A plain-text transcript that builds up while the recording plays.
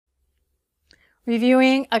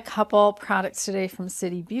Reviewing a couple products today from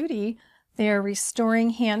City Beauty, their Restoring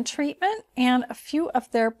Hand Treatment and a few of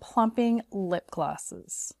their plumping lip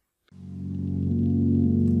glosses.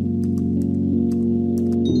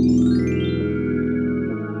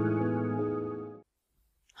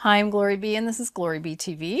 Hi, I'm GloryB and this is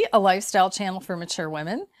GloryB-TV, a lifestyle channel for mature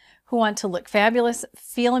women who want to look fabulous,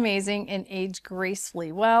 feel amazing, and age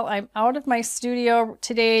gracefully. Well, I'm out of my studio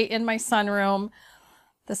today in my sunroom.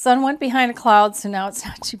 The sun went behind a cloud, so now it's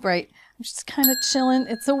not too bright. I'm just kind of chilling.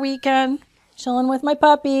 It's a weekend, chilling with my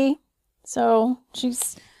puppy. So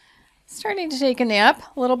she's starting to take a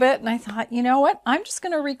nap a little bit, and I thought, you know what? I'm just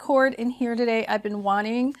going to record in here today. I've been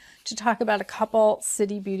wanting to talk about a couple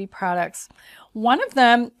City Beauty products. One of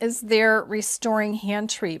them is their Restoring Hand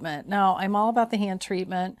Treatment. Now, I'm all about the hand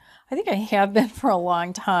treatment. I think I have been for a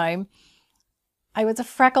long time. I was a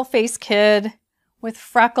freckle-faced kid with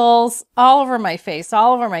freckles all over my face,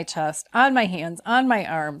 all over my chest, on my hands, on my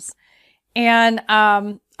arms. And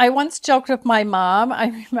I once joked with my mom.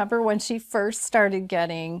 I remember when she first started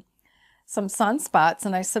getting some sunspots,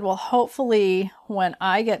 and I said, well, hopefully when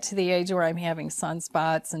I get to the age where I'm having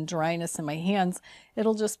sunspots and dryness in my hands,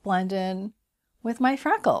 it'll just blend in with my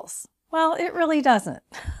freckles. Well, it really doesn't,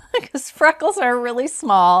 because freckles are really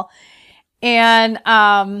small. And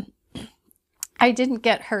I didn't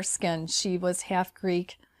get her skin. She was half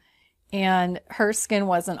Greek and her skin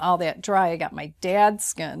wasn't all that dry. I got my dad's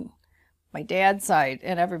skin, my dad's side,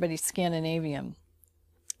 and everybody's Scandinavian.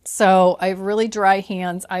 So I have really dry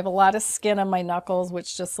hands. I have a lot of skin on my knuckles,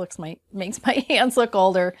 which just makes my hands look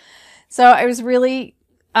older. So I was really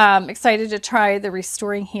excited to try the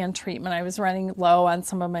Restoring Hand Treatment. I was running low on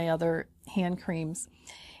some of my other hand creams.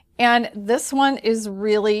 And this one is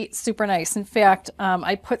really super nice. In fact,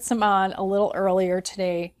 I put some on a little earlier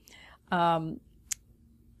today.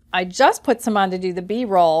 I just put some on to do the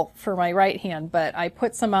B-roll for my right hand, but I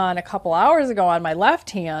put some on a couple hours ago on my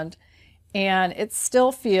left hand, and it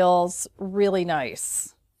still feels really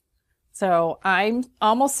nice. So I'm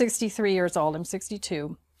almost 63 years old. I'm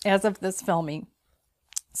 62 as of this filming.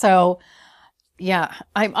 So yeah,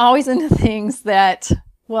 I'm always into things that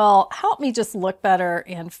will help me just look better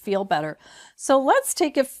and feel better. So let's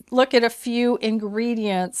take a look at a few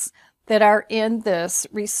ingredients that are in this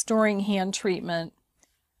Restoring Hand Treatment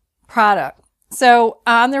product. So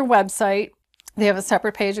on their website, they have a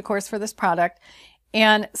separate page, of course, for this product.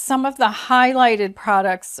 And some of the highlighted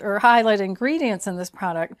products or highlighted ingredients in this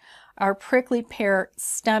product are prickly pear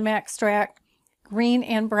stem extract, green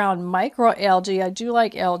and brown microalgae. I do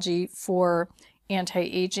like algae for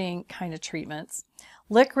anti-aging kind of treatments.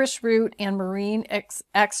 Licorice root and marine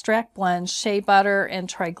extract blend, shea butter, and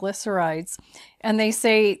triglycerides. And they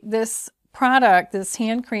say this product, this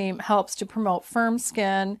hand cream, helps to promote firm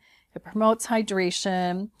skin. It promotes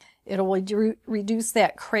hydration. It will reduce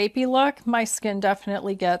that crepey look. My skin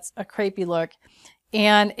definitely gets a crepey look.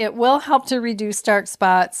 And it will help to reduce dark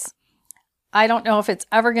spots. I don't know if it's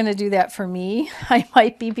ever going to do that for me. I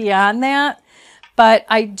might be beyond that. But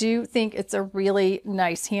I do think it's a really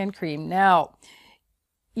nice hand cream. Now,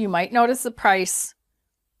 you might notice the price.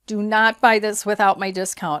 Do not buy this without my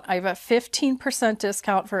discount. I have a 15%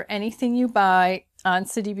 discount for anything you buy on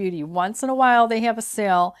City Beauty. Once in a while, they have a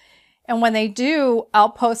sale. And when they do,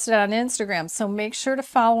 I'll post it on Instagram. So make sure to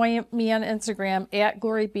follow me on Instagram at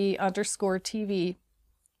GloryB_TV,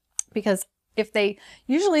 because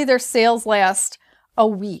usually their sales last a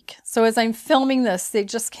week. So as I'm filming this, they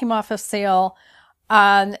just came off a sale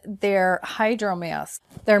on their hydro mask,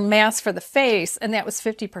 their mask for the face, and that was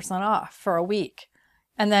 50% off for a week.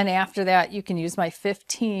 And then after that, you can use my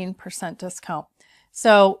 15% discount.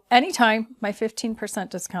 So anytime, my 15%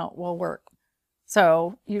 discount will work.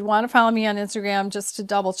 So you want to follow me on Instagram just to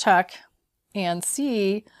double check and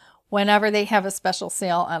see whenever they have a special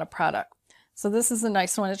sale on a product. So this is a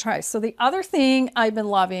nice one to try. So the other thing I've been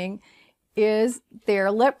loving is their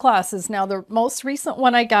lip glosses. Now the most recent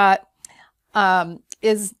one I got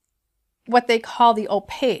is what they call the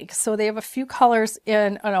opaque. So they have a few colors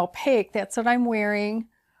in an opaque. That's what I'm wearing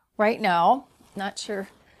right now. Not sure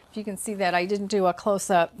if you can see that. I didn't do a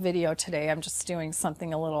close-up video today. I'm just doing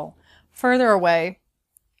something a little further away.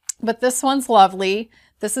 But this one's lovely.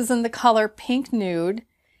 This is in the color Pink Nude.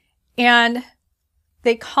 And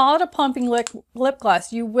they call it a plumping lip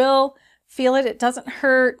gloss. You will feel it. It doesn't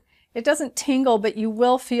hurt. It doesn't tingle, but you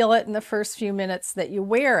will feel it in the first few minutes that you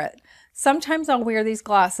wear it. Sometimes I'll wear these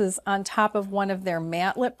glosses on top of one of their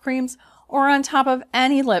matte lip creams or on top of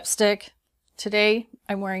any lipstick. Today,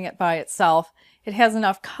 I'm wearing it by itself. It has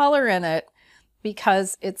enough color in it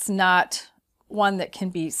because it's not one that can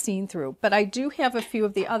be seen through. But I do have a few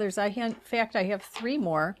of the others. In fact, I have 3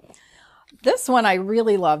 more. this one I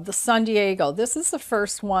really love, the San Diego. This is the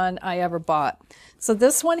first one I ever bought. So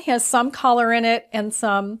this one has some color in it and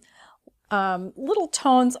some little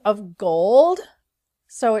tones of gold.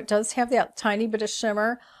 So it does have that tiny bit of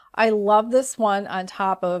shimmer. I love this one on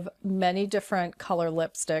top of many different color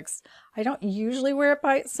lipsticks. I don't usually wear it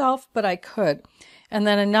by itself, but I could. And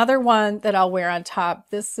then another one that I'll wear on top,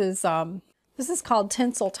 this is called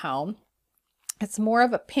Tinsel Town. It's more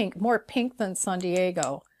of a pink, more pink than San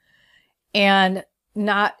Diego, and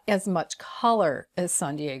not as much color as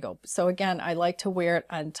San Diego. So again, I like to wear it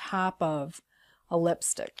on top of a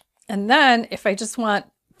lipstick. And then if I just want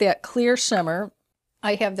that clear shimmer,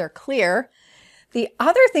 I have their clear. The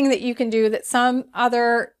other thing that you can do that some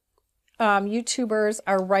other YouTubers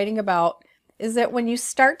are writing about is that when you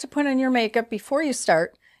start to put on your makeup, before you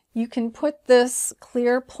start, you can put this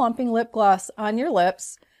clear plumping lip gloss on your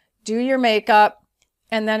lips, do your makeup,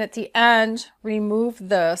 and then at the end, remove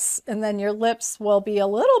this, and then your lips will be a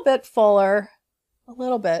little bit fuller, a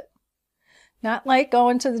little bit. Not like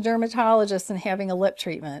going to the dermatologist and having a lip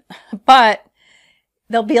treatment, but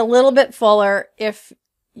they'll be a little bit fuller if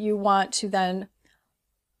you want to then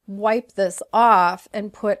wipe this off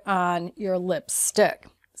and put on your lipstick.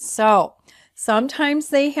 So sometimes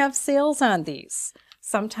they have sales on these.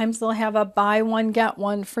 Sometimes they'll have a buy one, get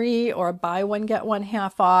one free, or a buy one, get one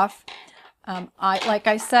half off. Like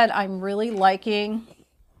I said, I'm really liking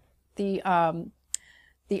the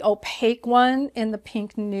opaque one in the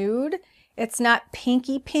pink nude. It's not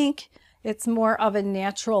pinky pink. It's more of a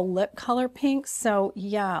natural lip color pink. So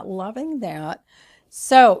yeah, loving that.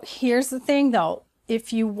 So here's the thing though.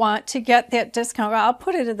 If you want to get that discount, I'll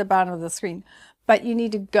put it at the bottom of the screen, but you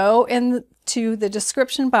need to go into the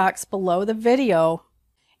description box below the video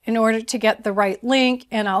in order to get the right link,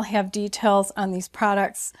 and I'll have details on these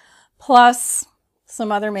products, plus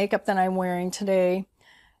some other makeup that I'm wearing today.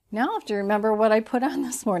 Now I have to remember what I put on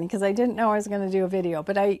this morning because I didn't know I was going to do a video,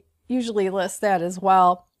 but I usually list that as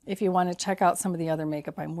well if you want to check out some of the other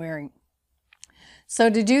makeup I'm wearing. So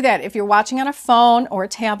to do that, if you're watching on a phone or a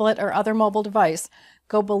tablet or other mobile device,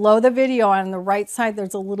 go below the video. On the right side,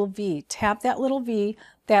 there's a little V. Tap that little V.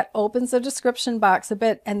 That opens the description box a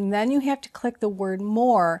bit, and then you have to click the word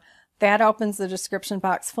more. That opens the description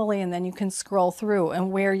box fully, and then you can scroll through.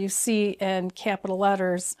 And where you see in capital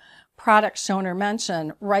letters, products shown or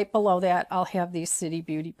mentioned, right below that, I'll have these City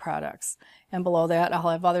Beauty products. And below that, I'll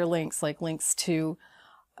have other links, like links to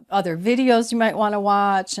other videos you might want to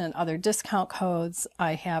watch and other discount codes.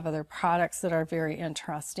 I have other products that are very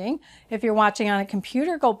interesting. If you're watching on a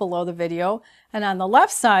computer, go below the video, and on the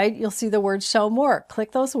left side you'll see the word show more.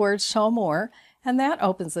 Click those words, show more, and that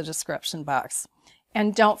opens the description box.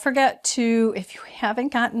 And don't forget to, if you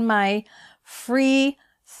haven't gotten my free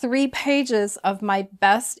 3 pages of my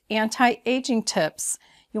best anti-aging tips,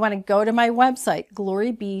 you want to go to my website,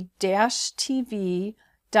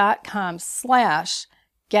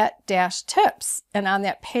 GloryB-TV.com/get-tips, and on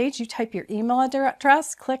that page you type your email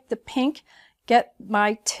address, click the pink get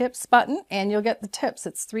my tips button, and you'll get the tips.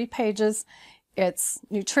 It's 3 pages. It's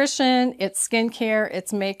nutrition, it's skincare,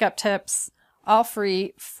 it's makeup tips, all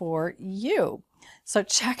free for you. So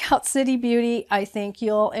check out City Beauty. I think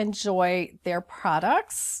you'll enjoy their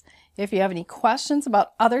products. If you have any questions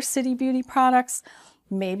about other City Beauty products,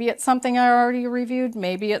 maybe it's something I already reviewed,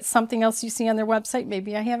 maybe it's something else you see on their website,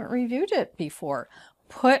 maybe I haven't reviewed it before,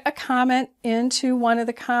 put a comment into one of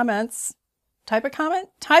the comments. Type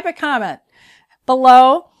a comment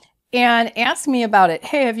below and ask me about it.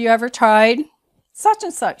 Hey, have you ever tried such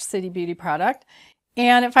and such City Beauty product?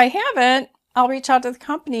 And if I haven't, I'll reach out to the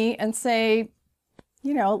company and say,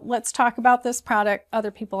 you know, let's talk about this product.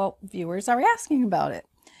 Other viewers are asking about it.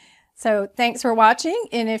 So thanks for watching.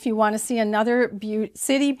 And if you want to see another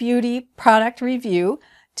City Beauty product review,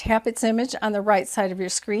 tap its image on the right side of your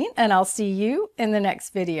screen, and I'll see you in the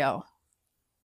next video.